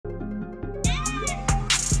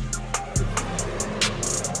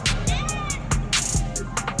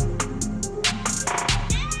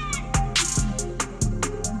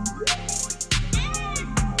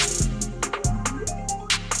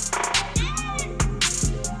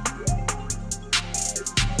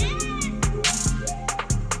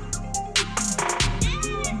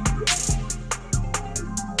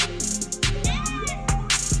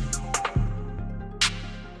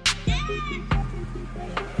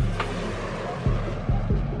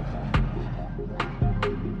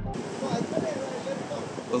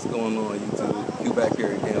What's going on, YouTube? Q back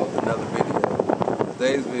here again with another video.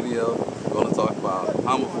 Today's video, we're going to talk about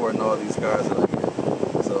how I'm affording all these cars that I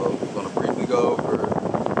get. So we're going to briefly go over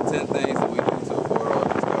 10 things that we do to afford all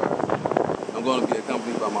these cars. I'm going to be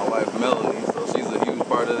accompanied by my wife Melanie, so she's a huge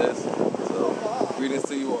part of this. So greetings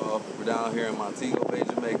to you all. We're down here in Montego Bay,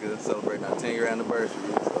 Jamaica, celebrating our 10-year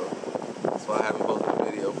anniversary. So that's why I haven't posted a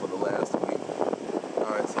video for the last week.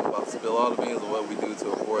 Alright, so I'm about to spill all the beans on what we do to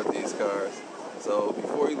afford these cars. So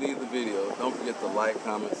before you leave the video, don't forget to like,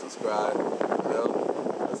 comment, subscribe,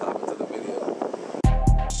 bell. Let's hop into the video.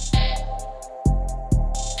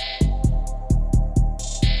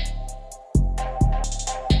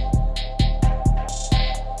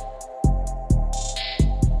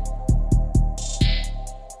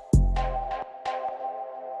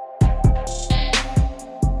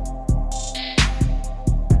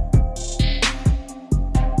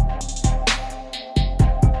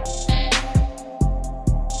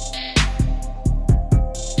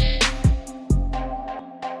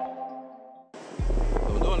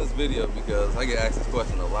 Video because I get asked this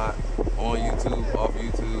question a lot on YouTube, off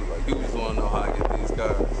YouTube. Like, people just want to know how I get these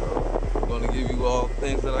cars. So I'm going to give you all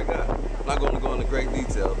things that I got. I'm not going to go into great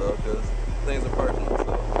detail though, because things are personal.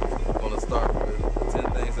 So I'm going to start with the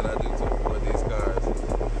 10 things that I do to afford these cars.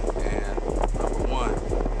 And number one,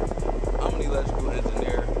 I'm an electrical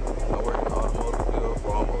engineer. I work in the automotive field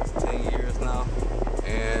for almost 10 years now,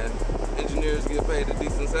 and engineers get paid a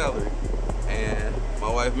decent salary. And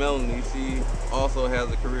my wife Melanie, she also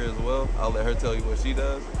has a career as well. I'll let her tell you what she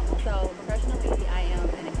does. So professionally, I am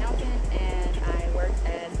an accountant and I work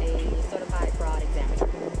as a certified fraud examiner.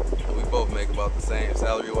 And we both make about the same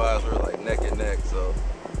salary-wise. We're like neck and neck. So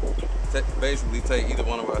basically take either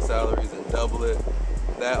one of our salaries and double it.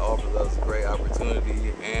 That offers us great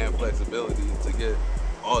opportunity and flexibility to get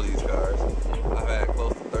all these cars. I've had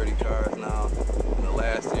close to 30 cars now. In the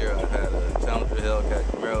last year, I've had a Challenger Hellcat,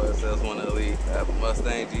 Camaro SS1 Elite. I have a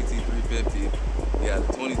Mustang GT350. We have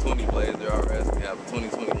a 2020 Blazer RS. We have a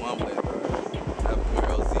 2021 Blazer RS. I have a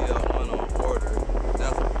Camaro ZL1 on order.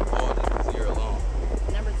 That's all just this year alone.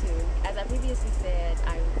 Number two, as I previously said,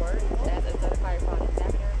 I work as a certified fraud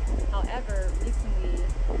examiner. However, recently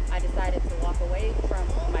I decided to walk away from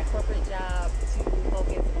my corporate job to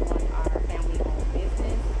focus on our family-owned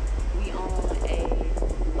business. We own a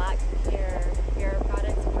lock hair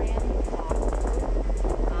products brand called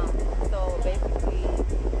so basically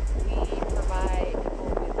we provide people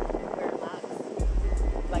with wear locks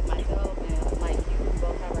like myself and like you. We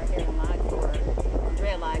both have our hair in locks or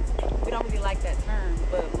dreadlocks. We don't really like that term,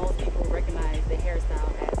 but most people recognize the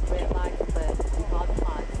hairstyle as dreadlocks, but we call them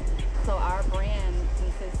locks. So our brand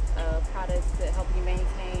consists of products that help you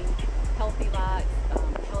maintain healthy locks,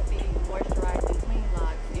 healthy, moisturizing, clean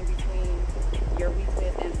locks in between your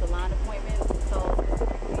retwist and salon appointments. So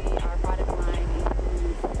specifically, our product line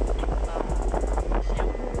includes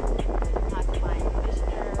shampoo, detoxifying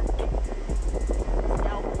conditioner,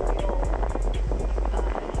 scalp oil,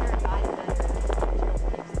 hair and body butter, which helps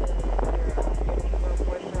keeps your finger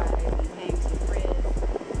moisturized and tames the frizz.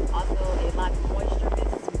 Also, a lock moisture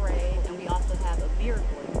mist spray, and we also have a beard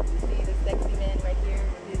oil. You see the sexy man right here,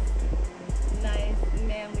 this nice,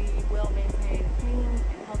 manly, well-maintained, clean,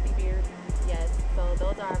 and healthy beard. Yes, so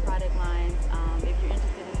those are our product lines. If you're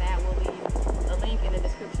interested in that, we'll leave a link in the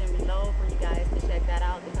description below for you guys to check that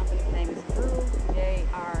out. The company's name is Drew,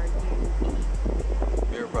 J-R-U-E.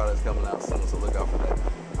 Beard products coming out soon, so look out for that.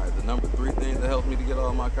 Alright, the number 3 thing that helps me to get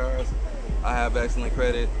all my cars, I have excellent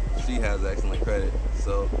credit, she has excellent credit.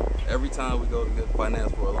 So every time we go to get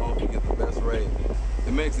finance for a loan, we get the best rate.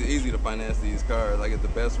 It makes it easy to finance these cars. I get the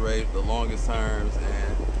best rate, the longest terms,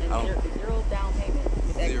 and I don't, zero down payment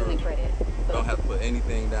with excellent credit. So don't have to put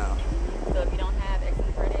anything down. So if you don't have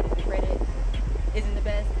excellent credit, if your credit isn't the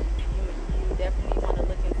best, you definitely want to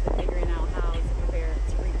look into figuring out how to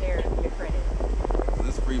repair your credit. So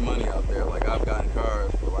there's free money out there. Like, I've gotten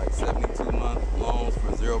cars for like 72-month loans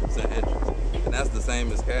for 0% interest, and that's the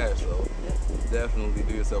same as cash. So definitely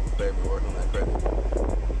do yourself a favor, work on that credit.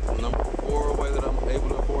 So number 4 way that I'm able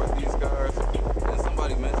to afford these cars, and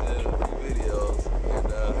somebody mentioned it in a few videos, and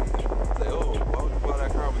say, oh, why would you buy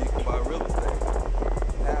that car when you can buy real estate?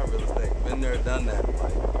 I have real estate, been there, done that,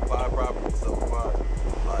 like 5 properties so far,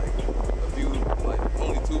 like a few, like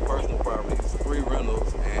only 2 personal properties, 3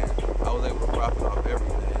 rentals, and I was able to profit off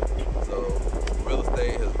everything. So real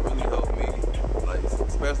estate has really helped me, like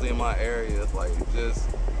especially in my area. Like, just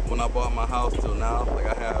when I bought my house till now, like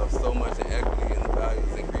I have so much in equity and the value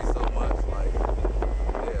has increased so much. Like,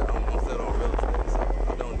 yeah, I'm set on real estate, so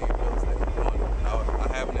I don't need real estate. I'm doing it. Now, I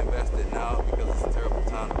haven't invested now because it's a terrible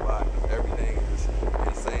time to buy, because everything is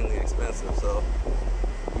insanely expensive. So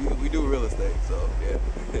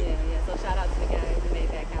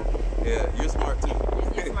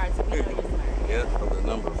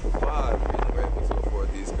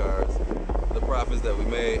changes that we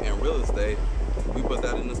made in real estate, we put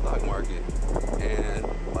that in the stock market. And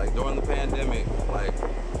like during the pandemic, like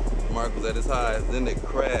the market was at its highs, then it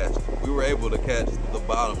crashed. We were able to catch the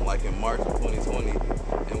bottom like in March of 2020,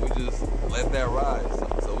 and we just let that rise.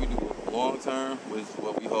 So we do long term, which is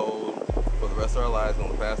what we hold for the rest of our lives,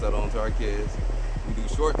 going to pass that on to our kids. We do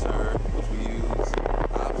short term, which we use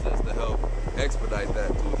options to help expedite that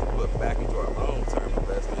to put back into our long term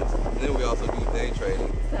investments. And then we also do day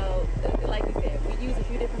trading. So, like you said, we use a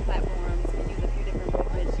few different platforms. We use a few different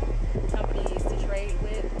brokerage companies to trade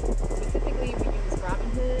with. Specifically, we use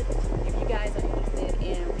Robinhood. If you guys are interested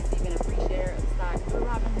in receiving a free share of stock through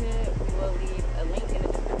Robinhood, we will leave a link in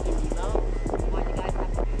the description below. All you guys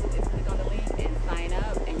have to do is click on the link and sign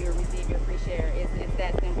up, and you'll receive your free share. It's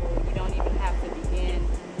that simple. You don't even have to begin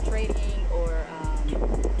trading or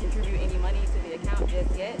contribute any money to the account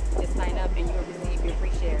just yet. Just sign up and you will receive your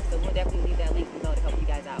free share. So we'll definitely leave that link below to help you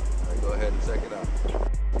guys out. All right, go ahead and check it out.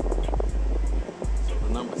 So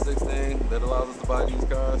the number 6 thing that allows us to buy these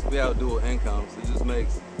cars, we have dual incomes. It just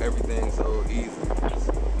makes everything so easy.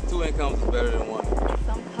 2 incomes is better than 1.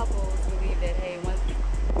 Some couples believe that, hey, once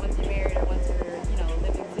you're married or once you're,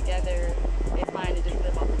 living together, it's fine to just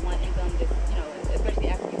live off of one income, just, especially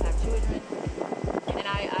after you have children. And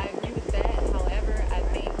I agree with that. However, I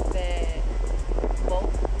think that both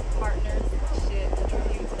partners should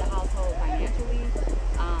contribute to the household financially.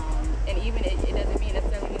 And even it doesn't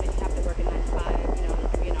necessarily mean that you have to work a 9 to 5. You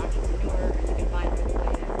can be an entrepreneur and you can find other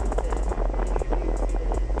ways to contribute to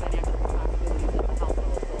the financial responsibilities of the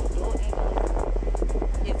household. So dual income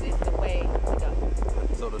is the way to go.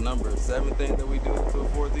 So the number 7 thing that we do to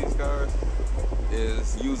afford these cars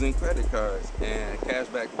is using credit cards, and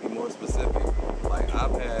cashback to be more specific. Like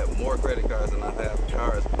I've had more credit cards than I've had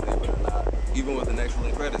cars, believe it or not, even with an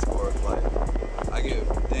excellent credit score. Like I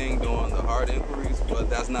get dinged on the hard inquiries, but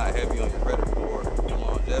that's not heavy on your credit report. The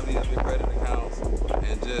longevity of your credit accounts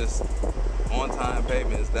and just on-time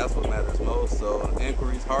payments, that's what matters most. So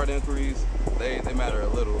inquiries, hard inquiries, they matter a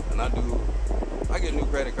little. And I get new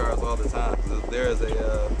credit cards all the time. If there is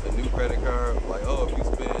a new credit card, like, oh, if you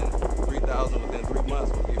spend $3,000 within 3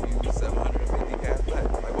 months, we'll give you $750 cash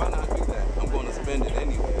back. Like, why not do that? I'm going to spend it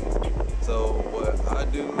anyways. So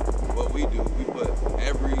what we do, we put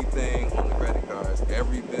everything on the credit cards.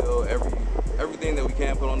 Every bill, everything that we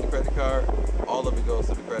can put on the credit card, all of it goes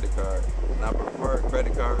to the credit card. And I prefer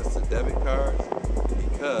credit cards to debit cards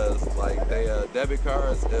because, like, debit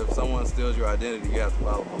cards, if someone steals your identity, you have to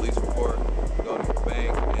file a police report, go to your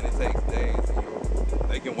bank, and it takes days, and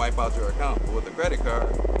they can wipe out your account. But with a credit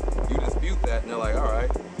card, you dispute that, and they're like, all right,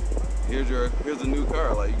 here's a new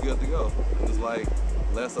car, like, you good to go. And it's like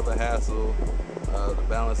less of a hassle. The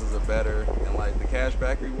balances are better, and like the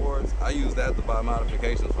cashback rewards, I use that to buy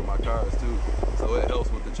modifications for my cars too, so it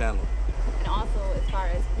helps with the channel. And also, as far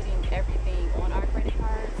as putting everything on our credit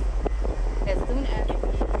cards, as soon as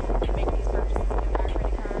we make these purchases with our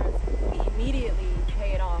credit cards, we immediately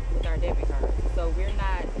pay it off with our debit cards. So we're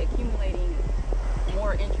not accumulating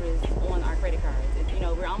more interest on our credit cards.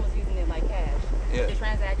 We're almost using it like cash. Yeah.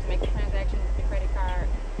 Make the transaction with the credit card,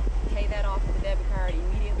 pay that off with the debit card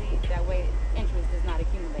immediately. That way, interest does not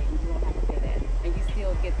accumulate, and you won't have to pay that, and you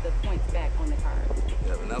still get the points back on the card.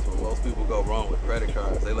 Yeah, and that's where most people go wrong with credit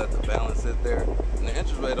cards. They let the balance sit there, and the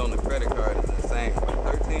interest rate on the credit card is insane.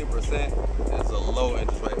 Like 13% is a low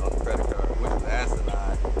interest rate on the credit card, which is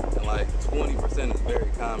asinine, and like 20% is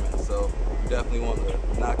very common. So you definitely want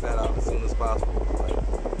to knock that out as soon as possible.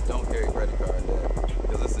 Like, don't carry credit card debt,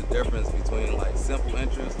 because it's the difference between like simple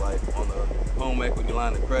interest, like on the home equity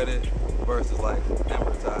line of credit, versus like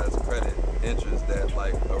amortized credit interest that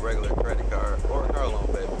like a regular credit card or a car loan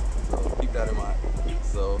payment. So keep that in mind.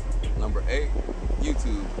 So number 8,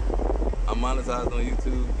 YouTube. I'm monetized on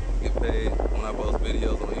YouTube, get paid when I post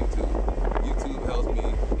videos on YouTube. YouTube helps me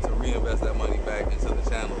to reinvest that money back into the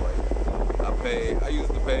channel. Like I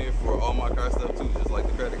used to pay for all my car stuff too, just like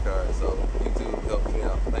the credit card. So YouTube helps me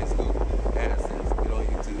out. Thanks to AdSense. Get on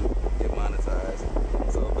YouTube, get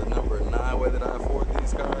monetized. So the number 9 way that I afford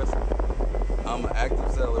these cars, I'm an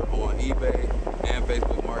active seller on eBay and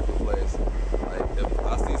Facebook Marketplace. Like if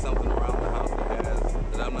I see something around the house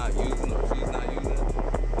that I'm not using or she's not using,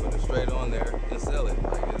 put it straight on there and sell it.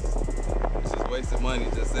 Like it's just wasted money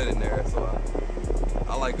just sitting there. So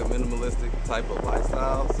I like a minimalistic type of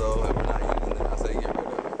lifestyle. So if we're not using it, I say get rid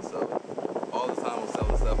of it. So all the time I'm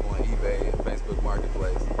selling stuff on eBay and Facebook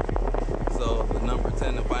Marketplace. So the number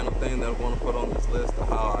 10 and final thing that I want to put on this list of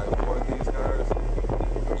how I afford these cars,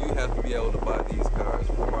 you have to be able to buy these cars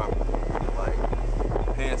properly.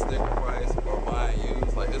 Like paying sticker price or buying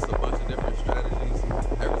used, like it's a bunch of different strategies.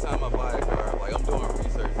 Every time I buy a car, like I'm doing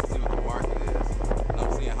research to see what the market is.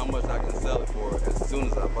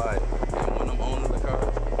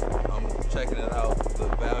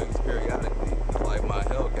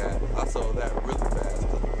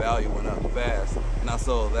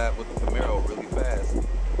 that with the Camaro really fast.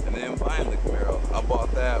 And then buying the Camaro, I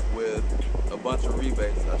bought that with a bunch of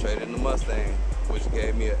rebates. I traded in the Mustang, which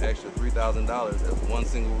gave me an extra $3,000 as one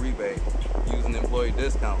single rebate, using employee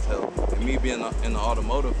discounts help. And me being in the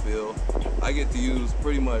automotive field, I get to use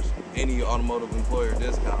pretty much any automotive employer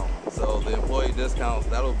discount. So the employee discounts,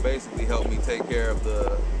 that'll basically help me take care of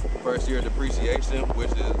the first year depreciation,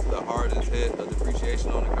 which is the hardest hit of depreciation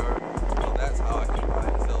on the car. So that's how I can buy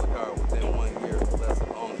and sell a car within 1 year less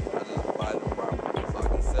of owning. I just buy them properly so I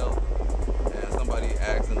can sell them. And somebody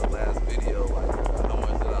asked in the last video, like, how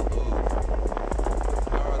much did I lose? The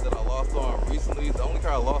car that I lost on recently, the only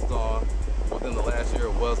car I lost on within the last year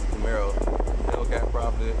was the Camaro. Hellcat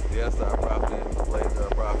profited, the SR profited, the Blazer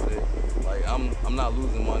profited. Like, I'm not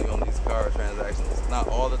losing money on these car transactions. Not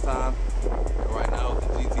all the time. And right now with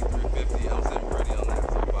the GT350, I'm sitting pretty on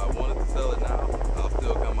that. So if I wanted to sell it now, I'll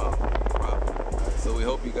still come out profit. Right, so we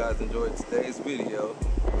hope you guys enjoyed today's video.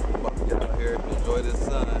 I'm about to get out here, enjoy this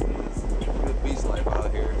sun, this good beach life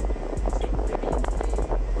out here.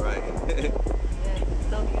 Right.